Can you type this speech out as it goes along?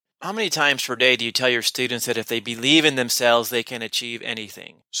How many times per day do you tell your students that if they believe in themselves, they can achieve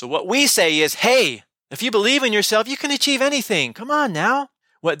anything? So what we say is, hey, if you believe in yourself, you can achieve anything. Come on now.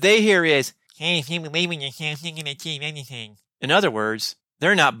 What they hear is, hey, if you believe in yourself, you can achieve anything. In other words,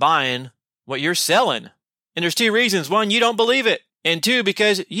 they're not buying what you're selling. And there's two reasons. One, you don't believe it. And two,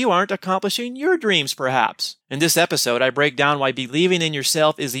 because you aren't accomplishing your dreams, perhaps. In this episode, I break down why believing in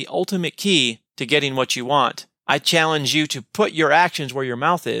yourself is the ultimate key to getting what you want. I challenge you to put your actions where your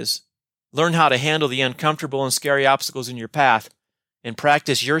mouth is, learn how to handle the uncomfortable and scary obstacles in your path, and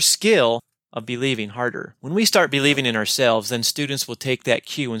practice your skill of believing harder. When we start believing in ourselves, then students will take that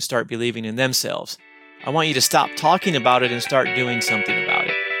cue and start believing in themselves. I want you to stop talking about it and start doing something about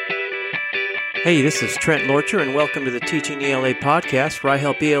it. Hey, this is Trent Lorcher, and welcome to the Teaching ELA podcast, where I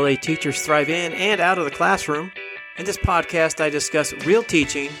help ELA teachers thrive in and out of the classroom. In this podcast, I discuss real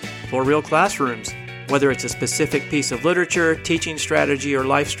teaching for real classrooms. Whether it's a specific piece of literature, teaching strategy, or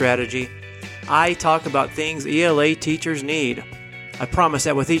life strategy, I talk about things ELA teachers need. I promise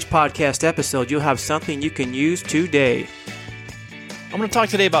that with each podcast episode, you'll have something you can use today. I'm going to talk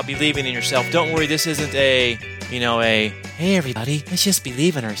today about believing in yourself. Don't worry, this isn't hey everybody, let's just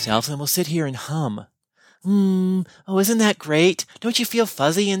believe in ourselves and we'll sit here and hum. Oh, isn't that great? Don't you feel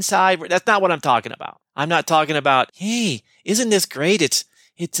fuzzy inside? That's not what I'm talking about. I'm not talking about, hey, isn't this great?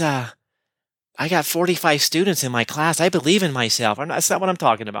 I got 45 students in my class. I believe in myself. That's not what I'm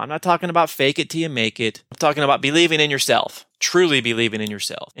talking about. I'm not talking about fake it till you make it. I'm talking about believing in yourself, truly believing in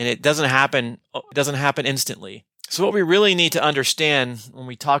yourself. And it doesn't happen instantly. So what we really need to understand when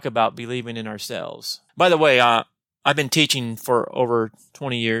we talk about believing in ourselves. By the way, I've been teaching for over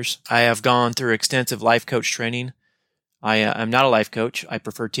 20 years. I have gone through extensive life coach training. I'm not a life coach. I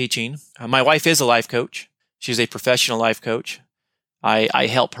prefer teaching. My wife is a life coach. She's a professional life coach. I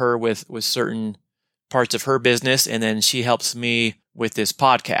help her with certain parts of her business, and then she helps me with this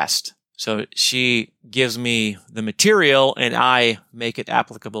podcast. So she gives me the material, and I make it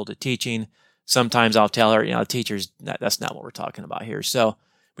applicable to teaching. Sometimes I'll tell her, teachers, that's not what we're talking about here. So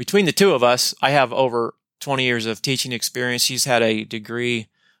between the two of us, I have over 20 years of teaching experience. She's had a degree.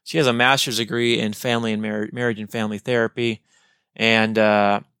 She has a master's degree in family and marriage and family therapy, and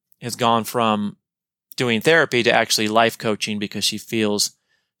has gone from doing therapy to actually life coaching because she feels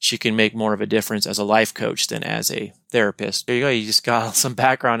she can make more of a difference as a life coach than as a therapist. There you go. You just got some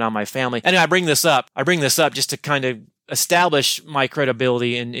background on my family. And I bring this up just to kind of establish my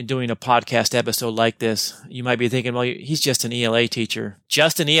credibility in doing a podcast episode like this. You might be thinking, well, he's just an ELA teacher.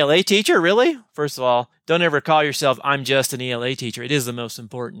 Just an ELA teacher? Really? First of all, don't ever call yourself, I'm just an ELA teacher. It is the most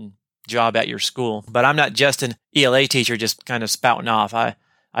important job at your school. But I'm not just an ELA teacher just kind of spouting off.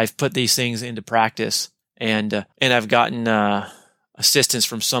 I've put these things into practice, and I've gotten assistance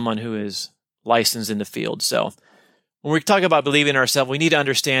from someone who is licensed in the field. So when we talk about believing in ourselves, we need to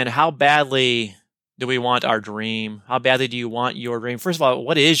understand how badly do we want our dream? How badly do you want your dream? First of all,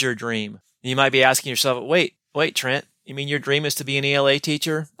 what is your dream? You might be asking yourself, wait, Trent, you mean your dream is to be an ELA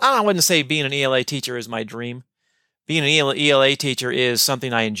teacher? I wouldn't say being an ELA teacher is my dream. Being an ELA teacher is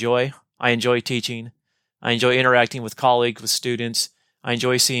something I enjoy. I enjoy teaching. I enjoy interacting with colleagues, with students. I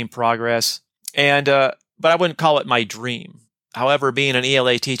enjoy seeing progress, but I wouldn't call it my dream. However, being an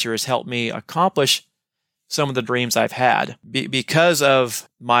ELA teacher has helped me accomplish some of the dreams I've had. Because of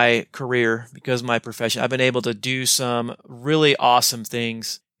my career, because of my profession, I've been able to do some really awesome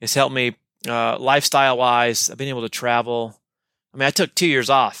things. It's helped me lifestyle-wise. I've been able to travel. I took 2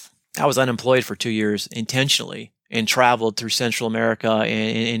 years off. I was unemployed for 2 years intentionally and traveled through Central America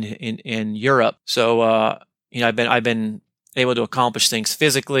and in Europe. So, I've been able to accomplish things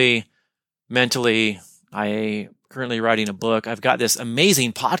physically, mentally. I currently writing a book. I've got this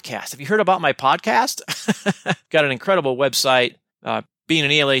amazing podcast. Have you heard about my podcast? Got an incredible website. Being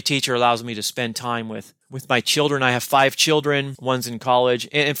an ELA teacher allows me to spend time with my children. I have 5 children. One's in college.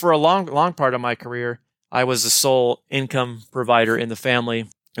 And for a long part of my career, I was the sole income provider in the family.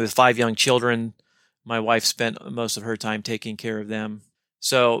 With 5 young children, my wife spent most of her time taking care of them.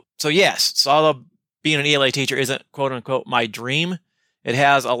 So yes, so although being an ELA teacher isn't quote unquote my dream, it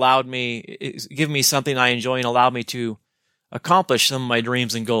has it's given me something I enjoy and allowed me to accomplish some of my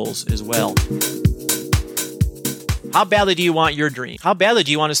dreams and goals as well. How badly do you want your dream? How badly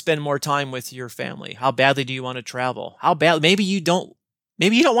do you want to spend more time with your family? How badly do you want to travel? Maybe you don't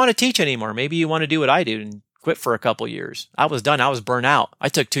want to teach anymore. Maybe you want to do what I do and quit for a couple years. I was done. I was burnt out. I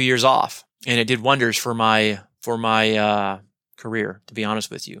took 2 years off, and it did wonders for my career, to be honest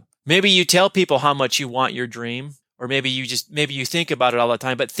with you. Maybe you tell people how much you want your dream, or maybe you think about it all the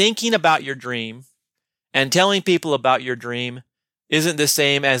time, but thinking about your dream and telling people about your dream isn't the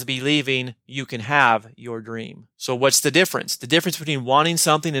same as believing you can have your dream. So what's the difference? The difference between wanting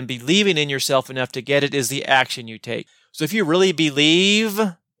something and believing in yourself enough to get it is the action you take. So if you really believe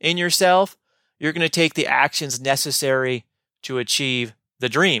in yourself, you're going to take the actions necessary to achieve the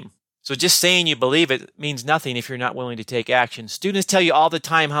dream. So just saying you believe it means nothing if you're not willing to take action. Students tell you all the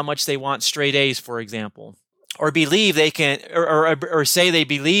time how much they want straight A's, for example, or believe they can, or say they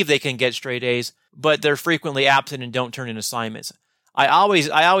believe they can get straight A's, but they're frequently absent and don't turn in assignments. I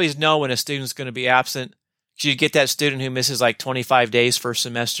always know when a student's going to be absent. You get that student who misses like 25 days first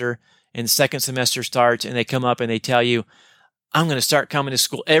semester, and second semester starts, and they come up and they tell you, I'm going to start coming to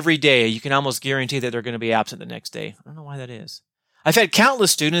school every day. You can almost guarantee that they're going to be absent the next day. I don't know why that is. I've had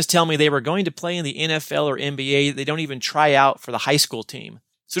countless students tell me they were going to play in the NFL or NBA. They don't even try out for the high school team.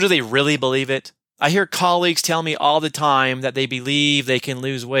 So do they really believe it? I hear colleagues tell me all the time that they believe they can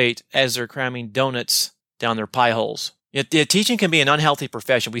lose weight as they're cramming donuts down their pie holes. Yet, teaching can be an unhealthy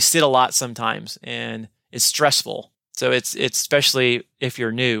profession. We sit a lot sometimes, and it's stressful. So it's especially if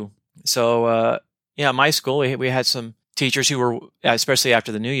you're new. So at my school, we had some teachers who were, especially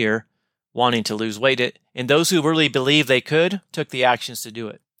after the new year, wanting to lose weight. And those who really believed they could took the actions to do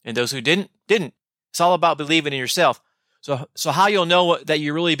it. And those who didn't. It's all about believing in yourself. So how you'll know that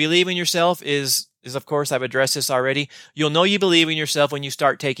you really believe in yourself is of course, I've addressed this already. You'll know you believe in yourself when you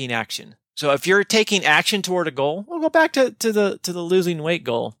start taking action. So if you're taking action toward a goal, we'll go back to the losing weight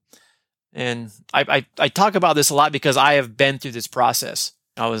goal. And I talk about this a lot because I have been through this process.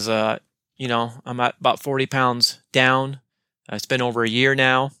 I was, I'm at about 40 pounds down. It's been over a year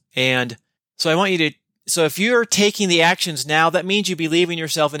now. And so I want you to, so if you're taking the actions now, that means you believe in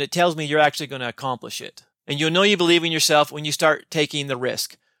yourself, and it tells me you're actually going to accomplish it. And you'll know you believe in yourself when you start taking the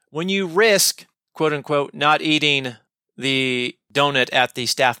risk. When you risk, quote unquote, not eating the donut at the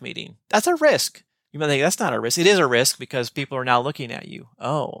staff meeting, that's a risk. You might think that's not a risk. It is a risk because people are now looking at you.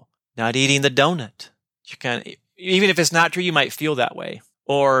 Oh, not eating the donut. Even if it's not true, you might feel that way.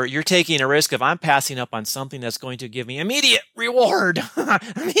 Or you're taking a risk of, I'm passing up on something that's going to give me immediate reward.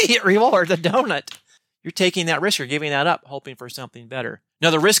 Immediate reward, the donut. You're taking that risk. You're giving that up, hoping for something better. Now,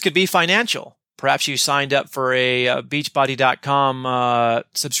 the risk could be financial. Perhaps you signed up for a Beachbody.com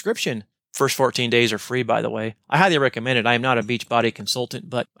subscription. First 14 days are free, by the way. I highly recommend it. I am not a Beachbody consultant,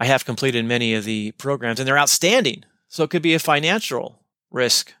 but I have completed many of the programs, and they're outstanding. So it could be a financial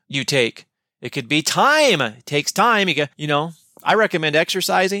risk you take. It could be time. It takes time. I recommend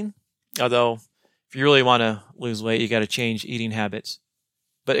exercising, although if you really want to lose weight, you got to change eating habits.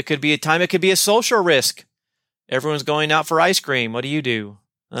 But it could be a time. It could be a social risk. Everyone's going out for ice cream. What do?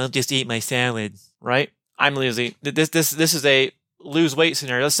 I'll just eat my salad, right? I'm losing. This is a lose weight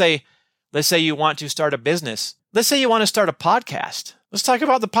scenario. Let's say you want to start a business. Let's say you want to start a podcast. Let's talk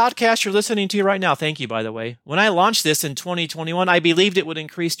about the podcast you're listening to right now. Thank you, by the way. When I launched this in 2021, I believed it would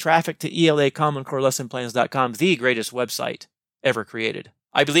increase traffic to ELA Common Core LessonPlans.com, the greatest website ever created.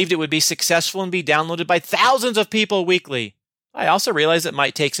 I believed it would be successful and be downloaded by thousands of people weekly. I also realized it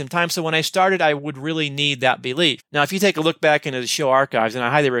might take some time, so when I started, I would really need that belief. Now, if you take a look back into the show archives, and I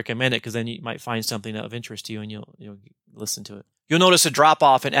highly recommend it because then you might find something of interest to you and you'll listen to it. You'll notice a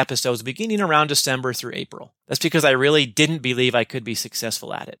drop-off in episodes beginning around December through April. That's because I really didn't believe I could be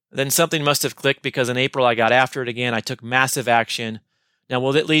successful at it. Then something must have clicked because in April I got after it again. I took massive action. Now,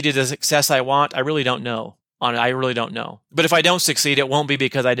 will it lead to the success I want? I really don't know. I really don't know. But if I don't succeed, it won't be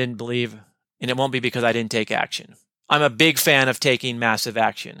because I didn't believe, and it won't be because I didn't take action. I'm a big fan of taking massive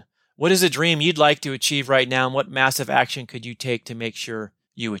action. What is a dream you'd like to achieve right now, and what massive action could you take to make sure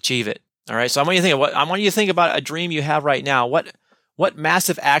you achieve it? All right, so I want you to think about a dream you have right now. What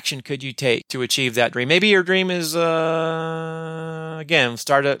massive action could you take to achieve that dream? Maybe your dream is, again,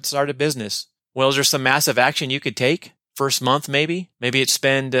 start a business. Well, is there some massive action you could take? First month, maybe? Maybe it's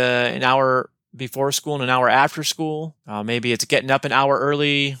spend an hour before school and an hour after school. Maybe it's getting up an hour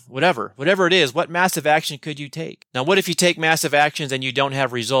early, whatever it is. What massive action could you take? Now, what if you take massive actions and you don't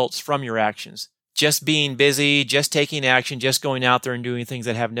have results from your actions? Just being busy, just taking action, just going out there and doing things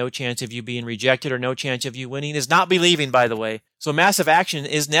that have no chance of you being rejected or no chance of you winning is not believing, by the way. So massive action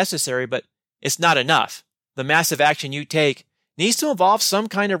is necessary, but it's not enough. The massive action you take needs to involve some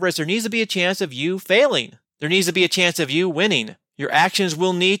kind of risk. There needs to be a chance of you failing. There needs to be a chance of you winning. Your actions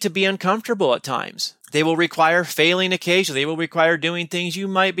will need to be uncomfortable at times. They will require failing occasionally. They will require doing things you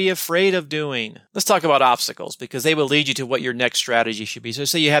might be afraid of doing. Let's talk about obstacles because they will lead you to what your next strategy should be. So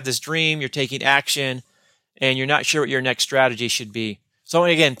say you have this dream, you're taking action, and you're not sure what your next strategy should be. So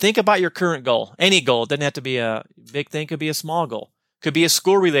again, think about your current goal. Any goal. It doesn't have to be a big thing. It could be a small goal. It could be a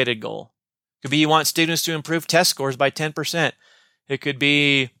school-related goal. It could be you want students to improve test scores by 10%. It could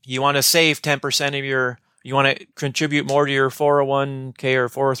be you want to save 10% of your You want to contribute more to your 401k or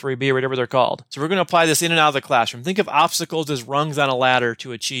 403b or whatever they're called. So we're going to apply this in and out of the classroom. Think of obstacles as rungs on a ladder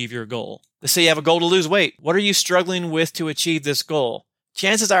to achieve your goal. Let's say you have a goal to lose weight. What are you struggling with to achieve this goal?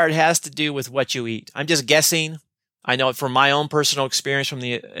 Chances are it has to do with what you eat. I'm just guessing. I know it from my own personal experience, from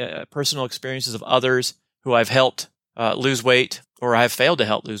the personal experiences of others who I've helped lose weight, or I've failed to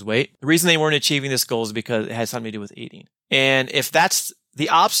help lose weight. The reason they weren't achieving this goal is because it has something to do with eating. And if that's the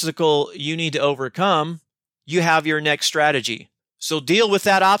obstacle you need to overcome, you have your next strategy. So deal with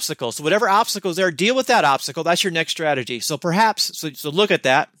that obstacle. So whatever obstacle's there, deal with that obstacle. That's your next strategy. So perhaps, so look at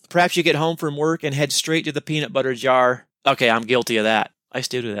that. Perhaps you get home from work and head straight to the peanut butter jar. Okay, I'm guilty of that. I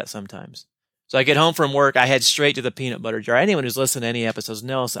still do that sometimes. So I get home from work, I head straight to the peanut butter jar. Anyone who's listened to any episodes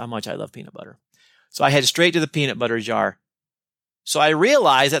knows how much I love peanut butter. So I head straight to the peanut butter jar. So I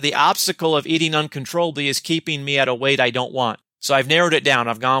realize that the obstacle of eating uncontrollably is keeping me at a weight I don't want. So I've narrowed it down.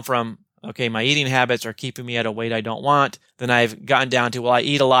 I've gone from, okay, my eating habits are keeping me at a weight I don't want. Then I've gotten down to, well, I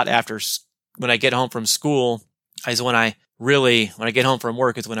eat a lot when I get home from school is when I get home from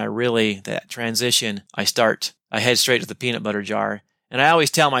work is when that transition, I head straight to the peanut butter jar. And I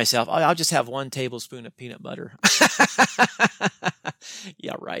always tell myself, oh, I'll just have 1 tablespoon of peanut butter.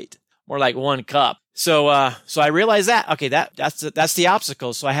 Yeah, right. More like 1 cup. So I realized that, okay, that's the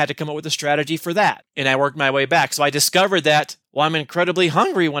obstacle. So I had to come up with a strategy for that. And I worked my way back. So I discovered that, well, I'm incredibly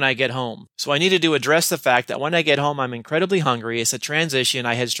hungry when I get home. So I needed to address the fact that when I get home, I'm incredibly hungry. It's a transition.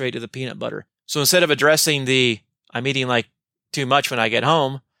 I head straight to the peanut butter. So instead of addressing I'm eating like too much when I get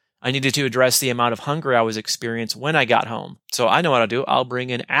home, I needed to address the amount of hunger I was experiencing when I got home. So I know what I'll do. I'll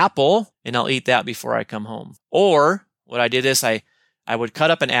bring an apple and I'll eat that before I come home. Or what I did is I would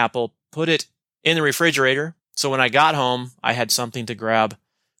cut up an apple, put it in the refrigerator. So when I got home, I had something to grab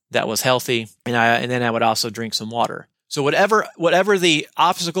that was healthy. And then I would also drink some water. So whatever the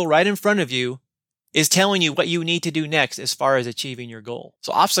obstacle right in front of you is telling you what you need to do next as far as achieving your goal.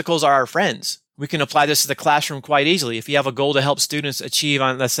 So obstacles are our friends. We can apply this to the classroom quite easily. If you have a goal to help students achieve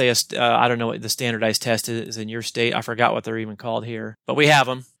on, let's say, I don't know what the standardized test is in your state. I forgot what they're even called here, but we have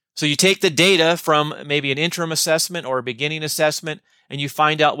them. So you take the data from maybe an interim assessment or a beginning assessment, and you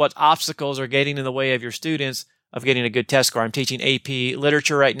find out what obstacles are getting in the way of your students of getting a good test score. I'm teaching AP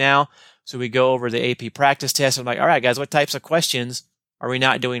literature right now. So we go over the AP practice test. I'm like, all right, guys, what types of questions are we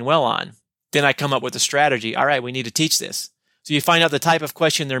not doing well on? Then I come up with a strategy. All right, we need to teach this. So you find out the type of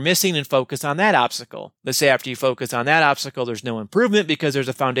question they're missing and focus on that obstacle. Let's say after you focus on that obstacle, there's no improvement because there's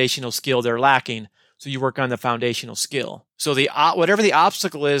a foundational skill they're lacking. So you work on the foundational skill. So whatever the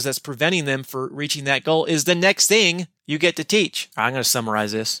obstacle is that's preventing them from reaching that goal is the next thing you get to teach. I'm going to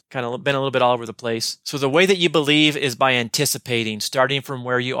summarize this. Kind of been a little bit all over the place. So the way that you believe is by anticipating, starting from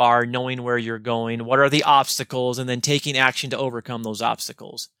where you are, knowing where you're going, what are the obstacles, and then taking action to overcome those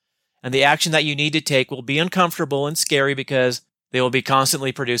obstacles. And the action that you need to take will be uncomfortable and scary because they will be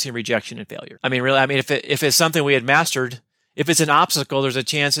constantly producing rejection and failure. If it's something we had mastered, if it's an obstacle, there's a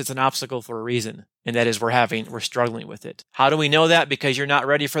chance it's an obstacle for a reason. And that is we're struggling with it. How do we know that? Because you're not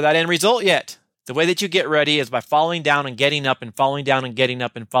ready for that end result yet. The way that you get ready is by falling down and getting up and falling down and getting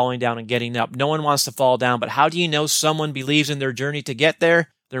up and falling down and getting up. No one wants to fall down, but how do you know someone believes in their journey to get there?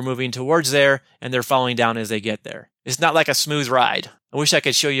 They're moving towards there and they're falling down as they get there. It's not like a smooth ride. I wish I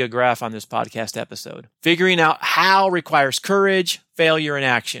could show you a graph on this podcast episode. Figuring out how requires courage, failure, and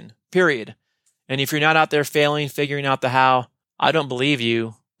action, period. And if you're not out there figuring out the how, I don't believe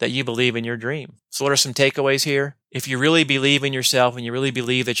you that you believe in your dream. So what are some takeaways here? If you really believe in yourself and you really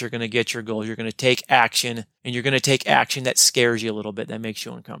believe that you're going to get your goals, you're going to take action, and you're going to take action that scares you a little bit, that makes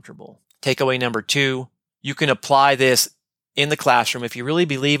you uncomfortable. Takeaway number 2, you can apply this in the classroom. If you really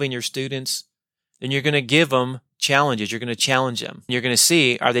believe in your students, then you're going to give them challenges. You're going to challenge them. You're going to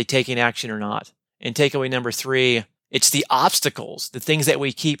see, are they taking action or not? And takeaway number 3, it's the obstacles, the things that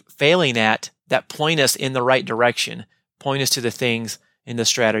we keep failing at that point us in the right direction, point us to the things and the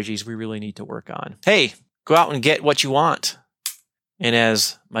strategies we really need to work on. Hey, go out and get what you want. And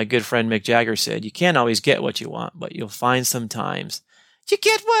as my good friend Mick Jagger said, you can't always get what you want, but you'll find sometimes you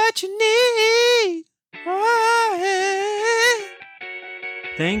get what you need.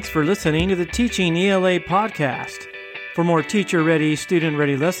 Thanks for listening to the Teaching ELA podcast. For more teacher-ready,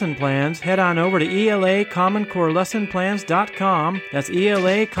 student-ready lesson plans, head on over to ELACommonCoreLessonPlans.com. That's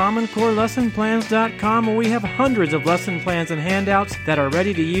ELACommonCoreLessonPlans.com, where we have hundreds of lesson plans and handouts that are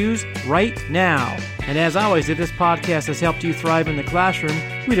ready to use right now. And as always, if this podcast has helped you thrive in the classroom,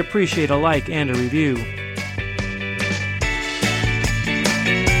 we'd appreciate a like and a review.